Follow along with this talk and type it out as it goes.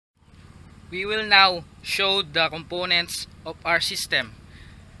We will now show the components of our system.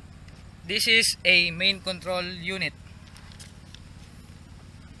 This is a main control unit.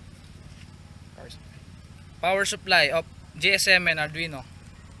 Power supply of GSM and Arduino.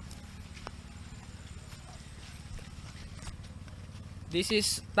 This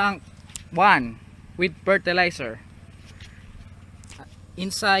is tank 1 with fertilizer.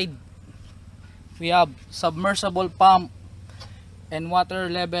 Inside we have submersible pump and water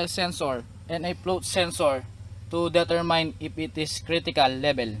level sensor and a float sensor to determine if it is critical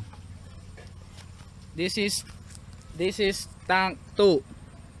level. This is tank 2,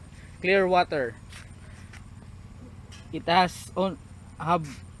 clear water. It have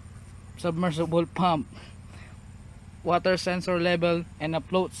submersible pump, water sensor level, and a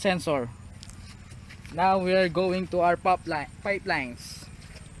float sensor. Now we are going to our pipelines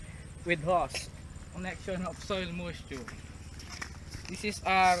with hose, connection of soil moisture. This is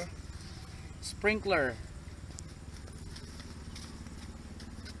our sprinkler.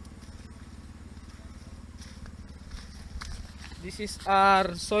 This is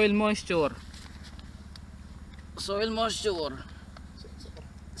our soil moisture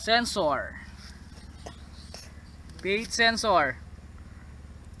sensor, pH sensor.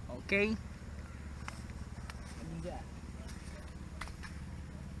 Okay.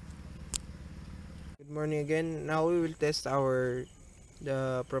 Good morning again. Now we will test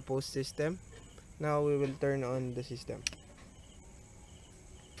the proposed system. Now we will turn on the system.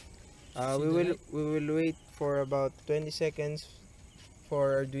 We will wait for about 20 seconds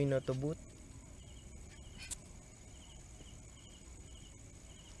for Arduino to boot.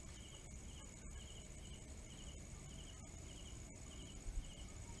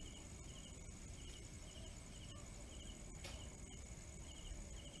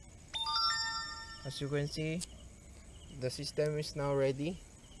 As you can see, the system is now ready.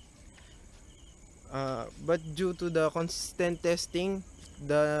 But due to the consistent testing,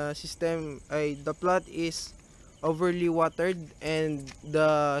 the plot is overly watered and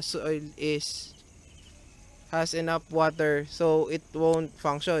the soil has enough water, so it won't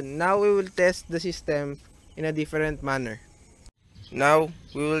function. Now we will test the system in a different manner. Now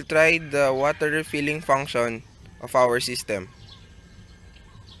we will try the water refilling function of our system.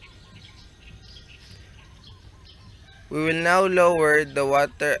 We will now lower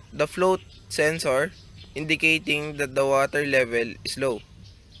the float sensor, indicating that the water level is low.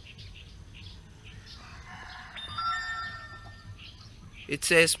 It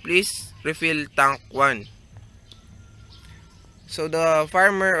says please refill tank 1. So the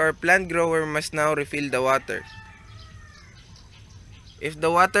farmer or plant grower must now refill the water. If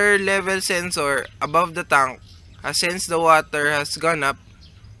the water level sensor above the tank has sensed the water has gone up,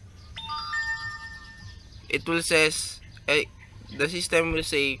 it will the system will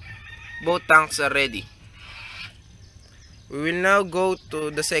say both tanks are ready. We will now go to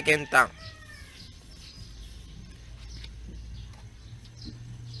the second tank.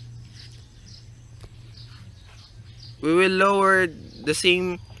 We will lower the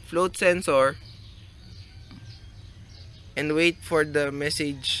same float sensor and wait for the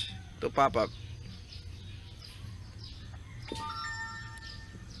message to pop up.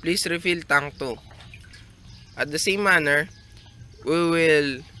 Please refill tank 2. At the same manner, we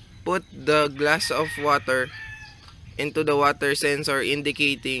will put the glass of water into the water sensor,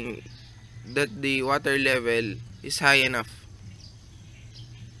 indicating that the water level is high enough.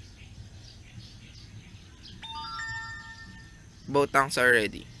 Both tanks are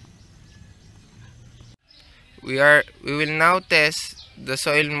ready. We will now test the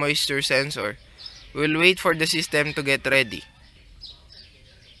soil moisture sensor. We will wait for the system to get ready.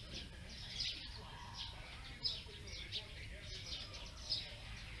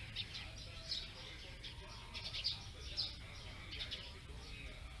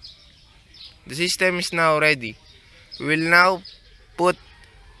 The system is now ready. We will now put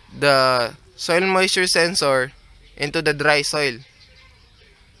the soil moisture sensor into the dry soil.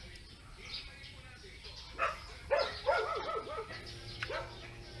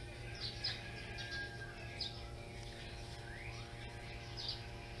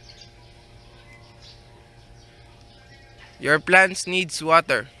 Your plants needs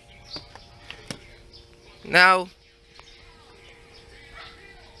water. Now,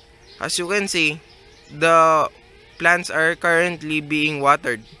 as you can see, the plants are currently being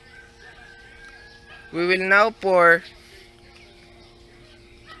watered. We will now pour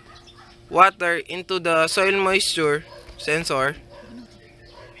water into the soil moisture sensor.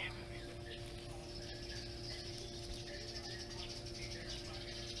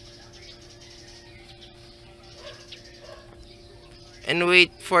 and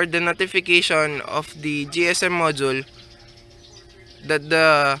wait for the notification of the GSM module that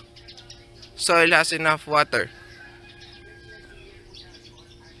the soil has enough water.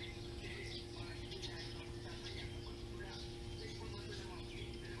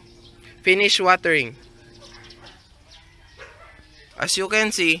 Finish watering. As you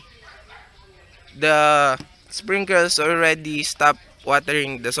can see, the sprinkles already stopped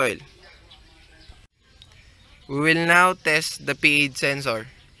watering the soil. We will now test the pH sensor.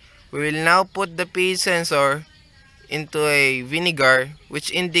 We will now put the pH sensor into a vinegar,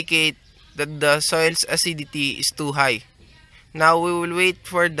 which indicate that the soil's acidity is too high. Now we will wait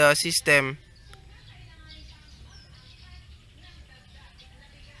for the system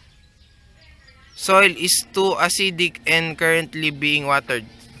soil is too acidic and currently being watered.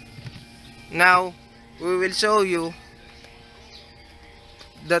 Now we will show you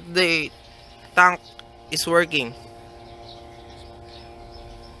that the tank is working.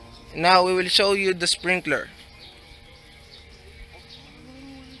 Now we will show you the sprinkler.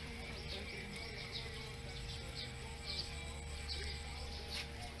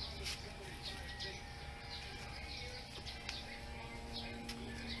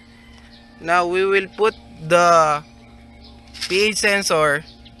 Now we will put the pH sensor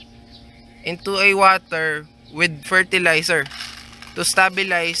into a water with fertilizer to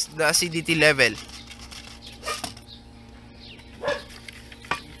stabilize the acidity level.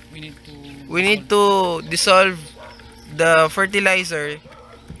 We need to dissolve the fertilizer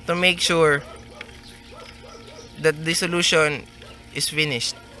to make sure that the solution is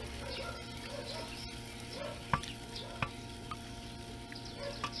finished.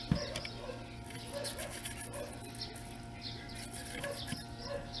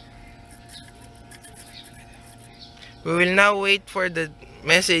 We will now wait for the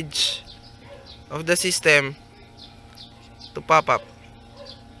message of the system to pop up.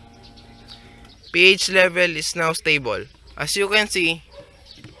 pH level is now stable. As you can see,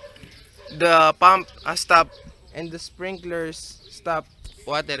 the pump has stopped and the sprinklers stopped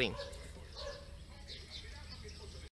watering.